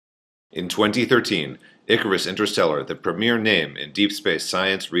In 2013, Icarus Interstellar, the premier name in deep space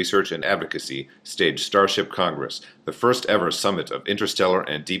science, research, and advocacy, staged Starship Congress, the first ever summit of interstellar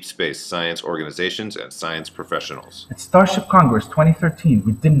and deep space science organizations and science professionals. At Starship Congress 2013,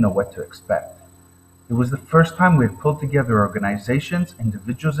 we didn't know what to expect. It was the first time we had pulled together organizations,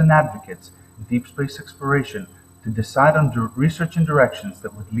 individuals, and advocates in deep space exploration to decide on research and directions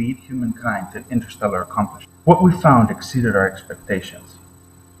that would lead humankind to interstellar accomplishment. What we found exceeded our expectations.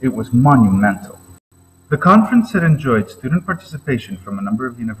 It was monumental. The conference had enjoyed student participation from a number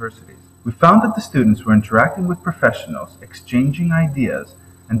of universities. We found that the students were interacting with professionals, exchanging ideas,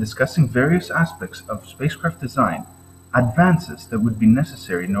 and discussing various aspects of spacecraft design, advances that would be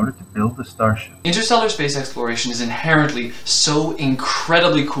necessary in order to build the Starship. Interstellar space exploration is inherently so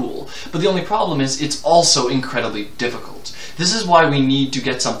incredibly cool, but the only problem is it's also incredibly difficult. This is why we need to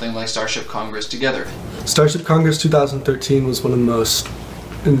get something like Starship Congress together. Starship Congress 2013 was one of the most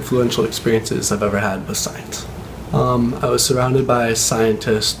influential experiences I've ever had with science. I was surrounded by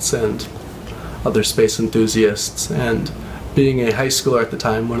scientists and other space enthusiasts, and being a high schooler at the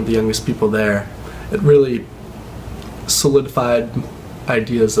time, one of the youngest people there, it really solidified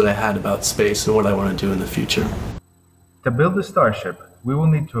ideas that I had about space and what I want to do in the future. To build the Starship, we will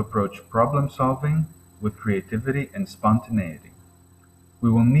need to approach problem solving with creativity and spontaneity. We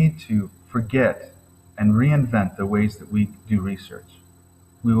will need to forget and reinvent the ways that we do research.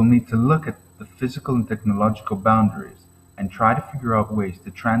 We will need to look at the physical and technological boundaries and try to figure out ways to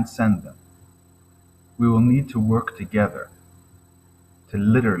transcend them. We will need to work together to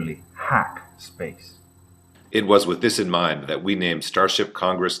literally hack space. It was with this in mind that we named Starship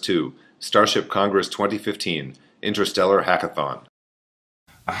Congress 2, Starship Congress 2015, Interstellar Hackathon.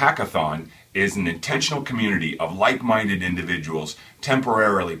 A hackathon is an intentional community of like-minded individuals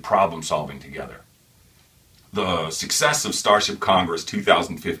temporarily problem-solving together. The success of Starship Congress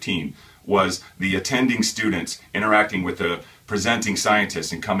 2015 was the attending students interacting with the presenting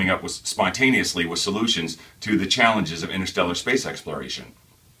scientists and coming up spontaneously with solutions to the challenges of interstellar space exploration.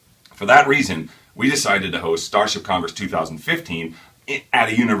 For that reason, we decided to host Starship Congress 2015 at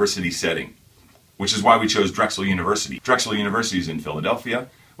a university setting, which is why we chose Drexel University. Drexel University is in Philadelphia,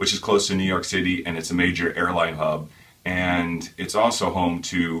 which is close to New York City, and it's a major airline hub, and it's also home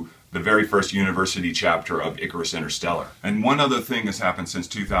to the very first university chapter of Icarus Interstellar. And one other thing has happened since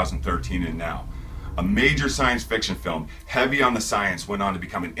 2013 and now. A major science fiction film, heavy on the science, went on to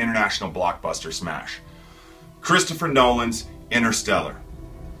become an international blockbuster smash. Christopher Nolan's Interstellar.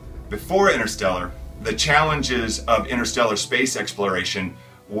 Before Interstellar, the challenges of interstellar space exploration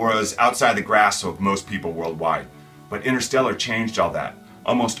was outside the grasp of most people worldwide. But Interstellar changed all that.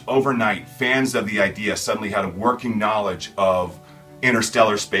 Almost overnight, fans of the idea suddenly had a working knowledge of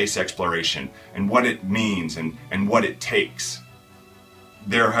interstellar space exploration and what it means and what it takes.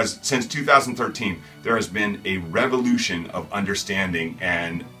 Since 2013, there has been a revolution of understanding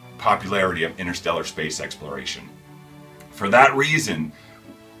and popularity of interstellar space exploration. For that reason,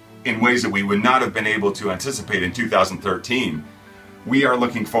 in ways that we would not have been able to anticipate in 2013, we are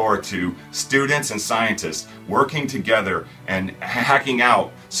looking forward to students and scientists working together and hacking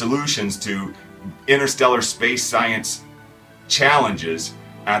out solutions to interstellar space science challenges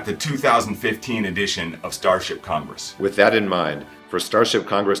at the 2015 edition of Starship Congress. With that in mind, for Starship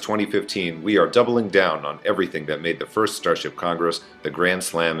Congress 2015, we are doubling down on everything that made the first Starship Congress the grand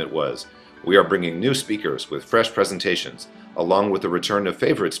slam it was. We are bringing new speakers with fresh presentations, along with the return of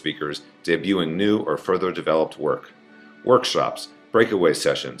favorite speakers debuting new or further developed work. Workshops, breakaway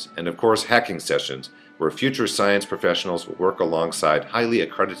sessions, and of course hacking sessions, where future science professionals will work alongside highly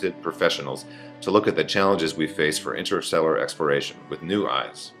accredited professionals to look at the challenges we face for interstellar exploration with new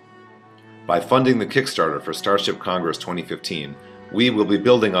eyes. By funding the Kickstarter for Starship Congress 2015, we will be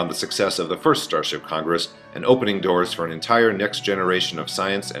building on the success of the first Starship Congress and opening doors for an entire next generation of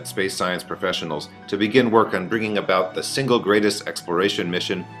science and space science professionals to begin work on bringing about the single greatest exploration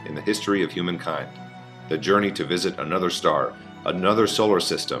mission in the history of humankind: the journey to visit another star, another solar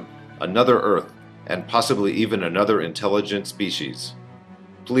system, another Earth, and possibly even another intelligent species.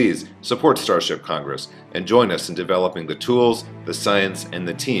 Please support Starship Congress and join us in developing the tools, the science, and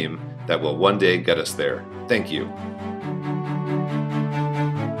the team that will one day get us there. Thank you.